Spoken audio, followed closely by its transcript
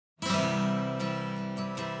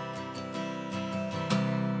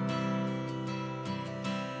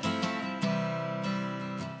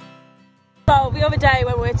the other day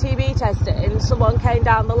when we were TB testing, someone came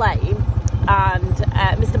down the lane and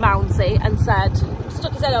Mr. Mounsey and said,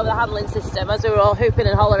 stuck his head over the handling system as we were all hooping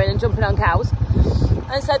and hollering and jumping on cows,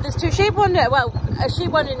 and said there's two sheep wandering, well, a sheep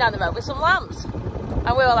wandering down the road with some lambs.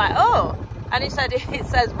 And we were like, oh. And he said, it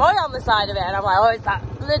says boy on the side of it. And I'm like, oh, it's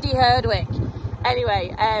that bloody herdwick.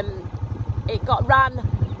 Anyway, it got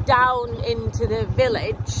ran down into the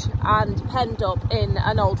village and penned up in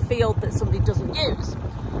an old field that somebody doesn't use.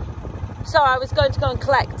 So I was going to go and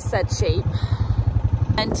collect said sheep.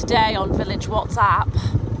 And today on Village WhatsApp,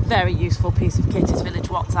 very useful piece of kit is Village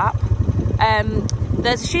WhatsApp,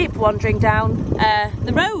 there's a sheep wandering down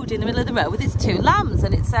the road, in the middle of the road with its two lambs,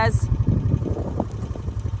 and it says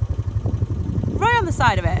right on the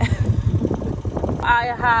side of it. I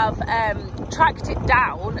have tracked it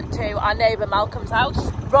down to our neighbour Malcolm's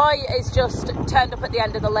house. Roy is just turned up at the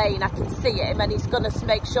end of the lane. I can see him, and he's going to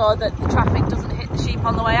make sure that the traffic doesn't hit the sheep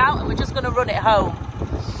on the way out, and we're just going to run it home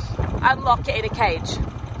and lock it in a cage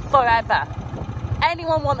forever.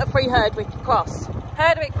 Anyone want a free herdwick cross?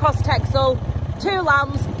 Herdwick cross Texel, two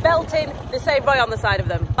lambs, belting, they say Roy on the side of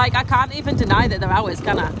them. Like, I can't even deny that they're ours,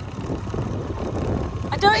 can I?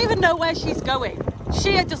 I don't even know where she's going.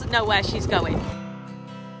 She doesn't know where she's going.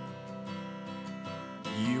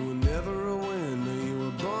 You were never a winner, you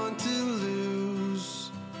were born to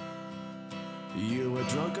lose. You were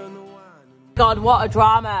drunk on the wine. God, what a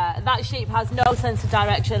drama. That sheep has no sense of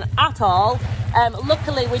direction at all.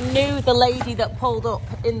 Luckily, we knew the lady that pulled up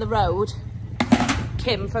in the road,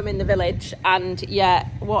 Kim from in the village, and yeah,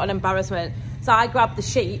 what an embarrassment. So I grabbed the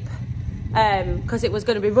sheep because it was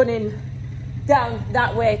going to be running down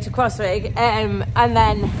that way to Crossrig, and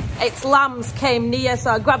then its lambs came near,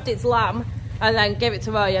 so I grabbed its lamb and then gave it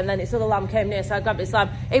to Roy, and then its other lamb came near, so I grabbed its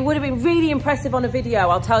lamb. It would have been really impressive on a video,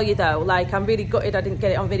 I'll tell you though. Like, I'm really gutted I didn't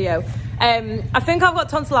get it on video. I think I've got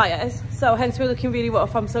tonsillitis, so hence we're looking really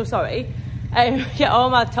rough. I'm so sorry. Yeah, all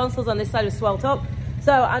my tonsils on this side have swelled up.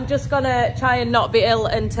 So I'm just gonna try and not be ill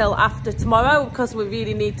until after tomorrow, because we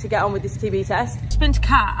really need to get on with this TB test. Been to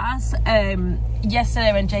Cars.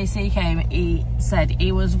 Yesterday when JC came, he said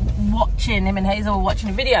he was watching, him and Hazel were watching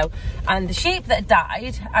a video, and the sheep that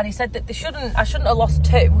died, and he said that I shouldn't have lost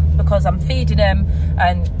two because I'm feeding them,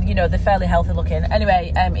 and you know, they're fairly healthy looking.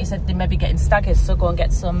 Anyway, he said they may be getting staggers, so go and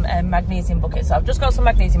get some magnesium buckets. So I've just got some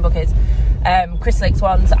magnesium buckets, Chrysalix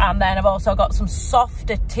ones, and then I've also got some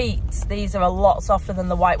softer teats. These are a lot softer than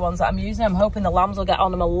the white ones that I'm using. I'm hoping the lambs will get on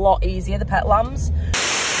them a lot easier, the pet lambs.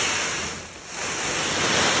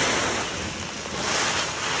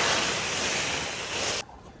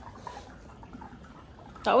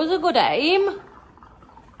 That was a good aim.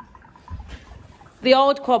 The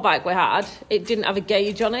old quad bike we had, it didn't have a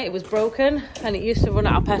gauge on it, it was broken, and it used to run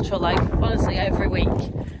out of petrol like honestly every week.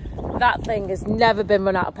 That thing has never been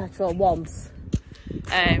run out of petrol once.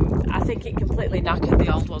 I think it completely knackered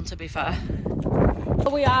the old one, to be fair.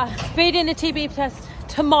 We are feeding the TB test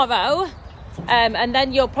tomorrow, and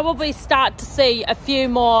then you'll probably start to see a few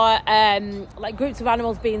more like groups of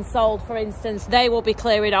animals being sold. For instance, they will be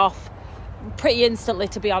clearing off pretty instantly,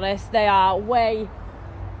 to be honest. They are way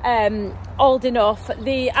old enough.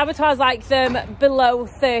 The abattoirs like them below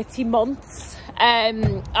 30 months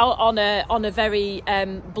on a very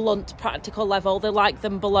blunt practical level. They like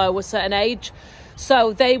them below a certain age,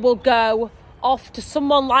 so they will go off to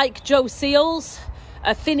someone like Joe Seals,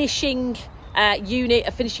 a finishing unit,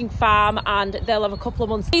 a finishing farm, and they'll have a couple of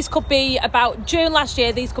months. These could be about June last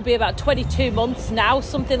year, these could be about 22 months now,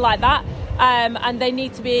 something like that. And they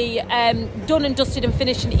need to be done and dusted and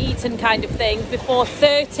finished and eaten kind of thing before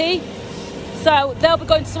 30. So they'll be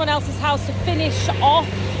going to someone else's house to finish off.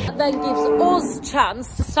 That then gives us a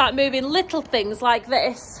chance to start moving little things like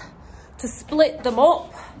this, to split them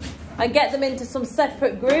up and get them into some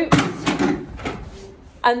separate groups.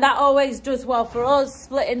 And that always does well for us,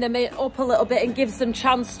 splitting them up a little bit and gives them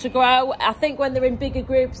chance to grow. I think when they're in bigger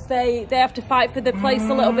groups, they have to fight for their place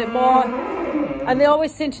a little bit more. And they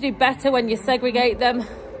always seem to do better when you segregate them,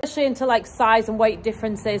 especially into like size and weight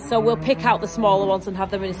differences. So we'll pick out the smaller ones and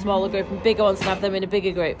have them in a smaller group, and bigger ones and have them in a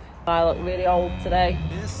bigger group. I look really old today.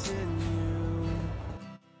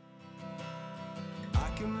 I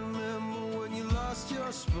can remember when you lost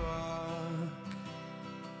your spark.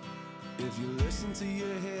 If you listen to your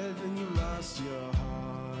head, then you lost your heart.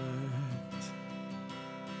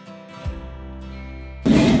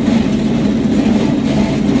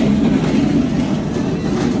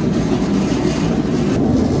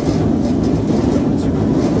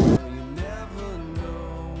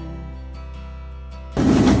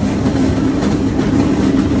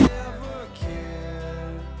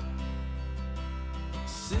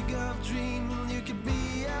 Sick of dreaming you could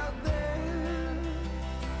be out there.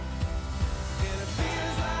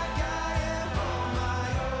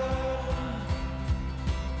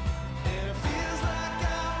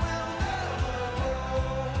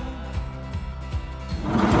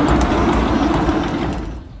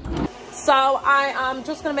 So I am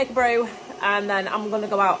just going to make a brew and then I'm going to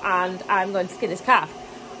go out and I'm going to skin this calf.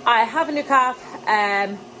 I have a new calf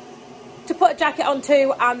to put a jacket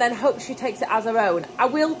onto and then hope she takes it as her own. I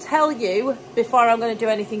will tell you before I'm going to do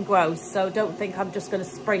anything gross, so don't think I'm just going to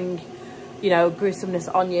spring, you know, gruesomeness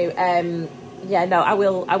on you. Yeah, no, I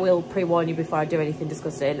will pre-warn you before I do anything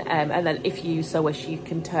disgusting, and then if you so wish you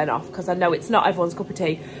can turn off, because I know it's not everyone's cup of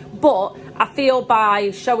tea, but I feel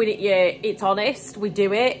by showing it you, it's honest, we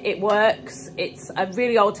do it, it works, it's a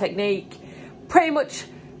really old technique, pretty much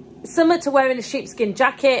similar to wearing a sheepskin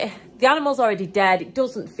jacket. The animal's already dead, it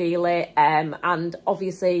doesn't feel it, and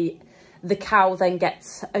obviously the cow then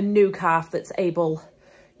gets a new calf that's able,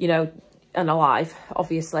 you know, and alive,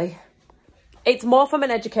 obviously. It's more from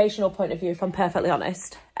an educational point of view, if I'm perfectly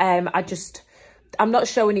honest. I'm not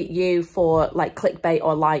showing it you for like clickbait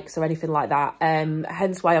or likes or anything like that.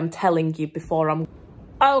 Hence why I'm telling you before I'm...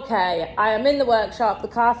 Okay, I am in the workshop. The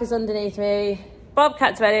calf is underneath me.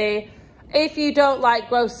 Bobcat's ready. If you don't like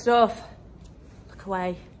gross stuff, look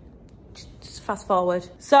away. Just fast forward.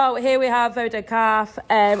 So here we have very dead calf.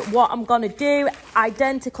 What I'm gonna do,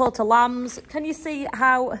 identical to lambs. Can you see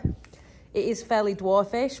how... It is fairly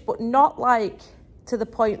dwarfish, but not like to the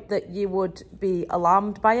point that you would be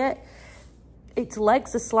alarmed by it. Its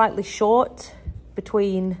legs are slightly short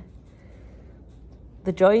between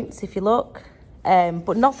the joints, if you look,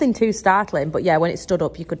 but nothing too startling. But yeah, when it stood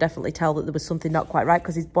up, you could definitely tell that there was something not quite right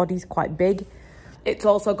because his body's quite big. It's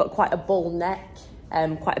also got quite a bull neck,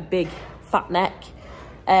 quite a big fat neck,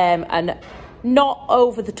 and not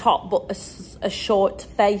over the top, but a short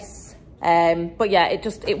face. But yeah,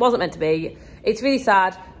 it wasn't meant to be. It's really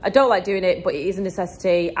sad. I don't like doing it, but it is a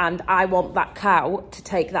necessity, and I want that cow to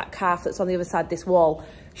take that calf that's on the other side of this wall.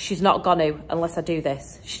 She's not gonna unless I do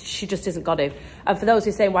this. She just isn't gonna. And for those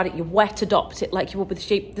who say, why don't you wet adopt it like you would with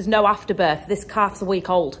sheep? There's no afterbirth. This calf's a week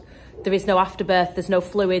old. There is no afterbirth. There's no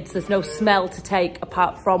fluids. There's no smell to take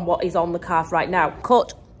apart from what is on the calf right now.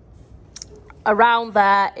 Cut around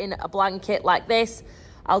there in a blanket like this.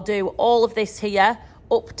 I'll do all of this here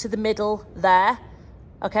up to the middle there,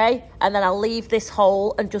 okay, and then I'll leave this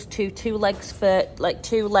hole and just two legs for like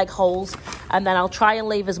 2 leg holes, and then I'll try and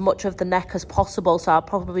leave as much of the neck as possible, so I'll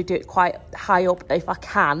probably do it quite high up if I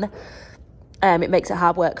can. It makes it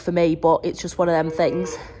hard work for me, but it's just one of them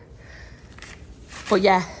things. But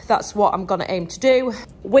yeah, that's what I'm gonna aim to do.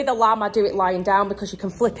 With a lamb, I do it lying down because you can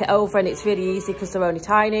flip it over and it's really easy because they're only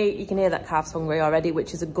tiny. You can hear that calf's hungry already,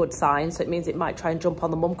 which is a good sign. So it means it might try and jump on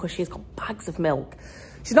the mum because she's got bags of milk.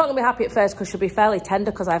 She's not gonna be happy at first because she'll be fairly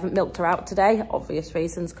tender because I haven't milked her out today, obvious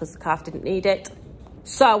reasons, because the calf didn't need it.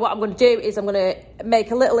 So what I'm gonna do is I'm gonna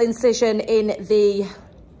make a little incision in the,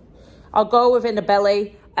 I'll go within the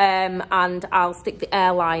belly, and I'll stick the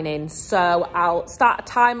airline in. So I'll start a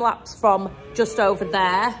time lapse from just over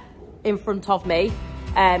there in front of me.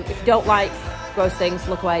 If you don't like gross things,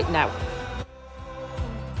 look away now.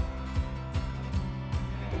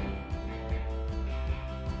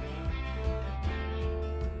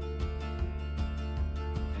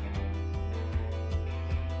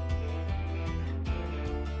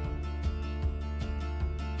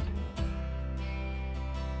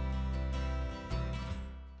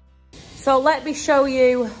 So let me show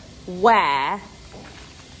you where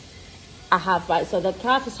I have, right, so the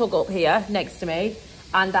calf is hung up here next to me,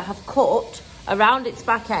 and I have cut around its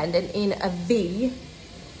back end and in a V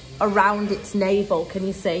around its navel. Can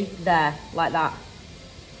you see? There, like that.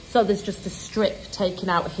 So there's just a strip taken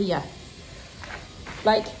out here.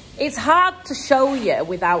 Like, it's hard to show you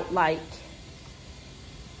without, like,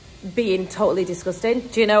 being totally disgusting.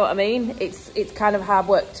 Do you know what I mean? It's kind of hard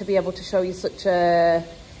work to be able to show you such a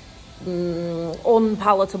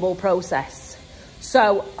unpalatable process.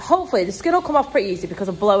 So hopefully the skin will come off pretty easy because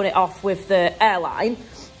I've blown it off with the airline.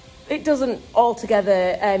 It doesn't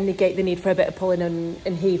altogether negate the need for a bit of pulling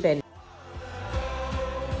and heaving.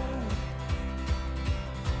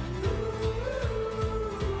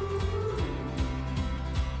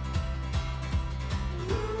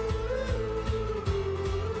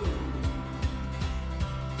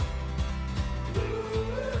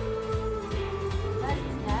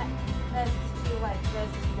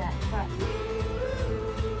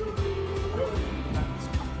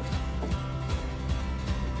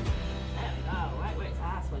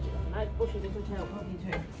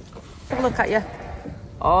 Have a look at you.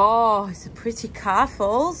 Oh, it's a pretty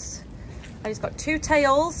calfles. And it's got 2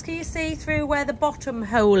 tails. Can you see through where the bottom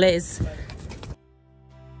hole is?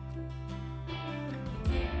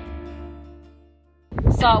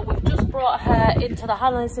 So we've just brought her into the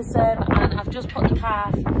handling system, and I've just put the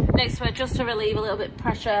calf next to her just to relieve a little bit of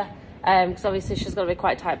pressure, because obviously she's going to be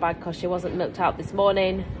quite tight bag because she wasn't milked out this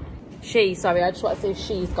morning. Sorry, I just want to see if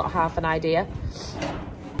she's got half an idea.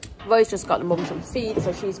 Roy's just got the mum some feed,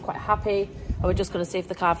 so she's quite happy. And we're just going to see if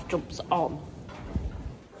the calf jumps on.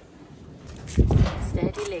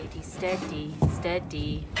 Steady, lady, steady,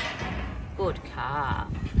 steady. Good calf.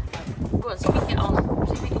 Go on, see if we can get on.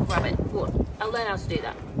 See if we can grab it. Go on. I'll learn how to do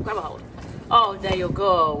that. Grab a hold. Oh, there you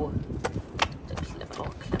go.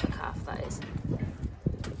 Clever calf that is.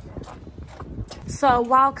 So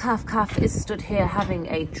while Calf is stood here having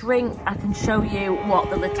a drink, I can show you what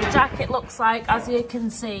the little jacket looks like. As you can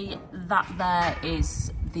see, that there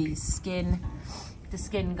is the skin. The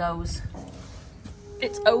skin goes,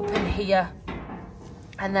 it's open here,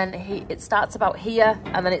 and then it starts about here,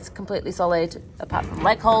 and then it's completely solid apart from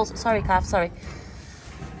leg holes. Sorry, Calf, sorry.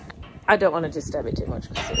 I don't want to disturb it too much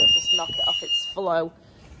because it'll just knock it off its flow.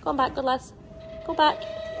 Go on back, good lass. Go back.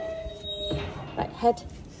 Right, head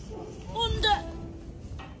under.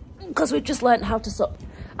 Because we've just learnt how to suck.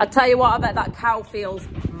 I tell you what, I bet that cow feels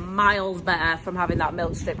miles better from having that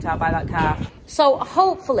milk stripped out by that calf. So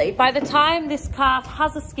hopefully by the time this calf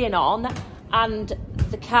has a skin on and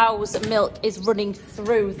the cow's milk is running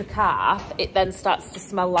through the calf, it then starts to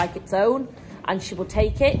smell like its own and she will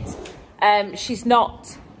take it. She's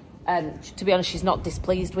not, to be honest, she's not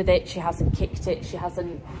displeased with it. She hasn't kicked it. She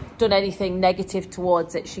hasn't done anything negative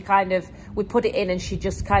towards it. She kind of, we put it in and she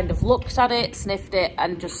just kind of looked at it, sniffed it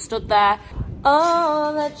and just stood there.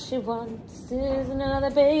 All that she wants is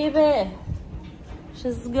another baby.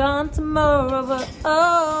 She's gone tomorrow, but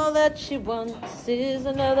all that she wants is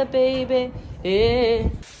another baby. Yeah.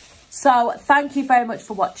 So thank you very much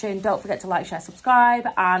for watching. Don't forget to like, share, subscribe,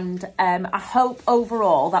 and I hope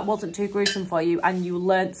overall that wasn't too gruesome for you and you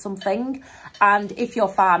learnt something. And if you're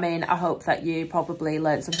farming, I hope that you probably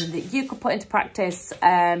learnt something that you could put into practice,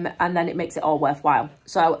 and then it makes it all worthwhile.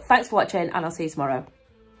 So thanks for watching and I'll see you tomorrow.